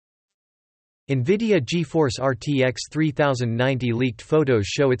Nvidia GeForce RTX 3090 leaked photos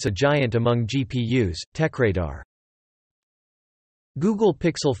show it's a giant among GPUs, TechRadar. Google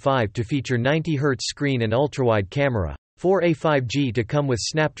Pixel 5 to feature 90Hz screen and ultrawide camera. 4A 5G to come with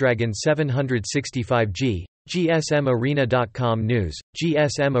Snapdragon 765G. GSMArena.com News,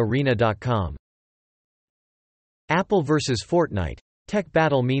 GSMArena.com. Apple vs Fortnite. Tech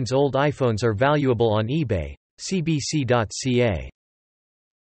battle means old iPhones are valuable on eBay. CBC.ca.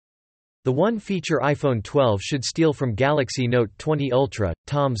 The one-feature iPhone 12 should steal from Galaxy Note 20 Ultra,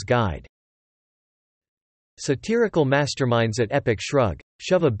 Tom's Guide. Satirical masterminds at Epic shrug,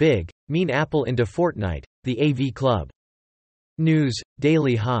 shove a big, mean Apple into Fortnite, the AV Club. News,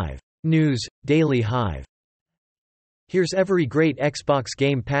 Daily Hive. News, Daily Hive. Here's every great Xbox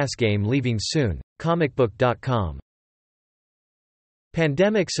Game Pass game leaving soon, comicbook.com.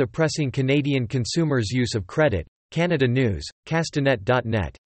 Pandemic suppressing Canadian consumers' use of credit, Canada News,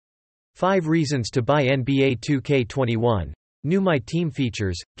 Castanet.net. 5 reasons to buy NBA 2K21. New My Team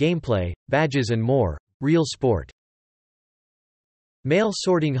features, gameplay, badges and more. Real Sport. Mail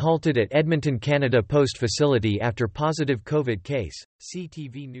sorting halted at Edmonton, Canada Post facility after positive COVID case.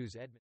 CTV News Edmonton.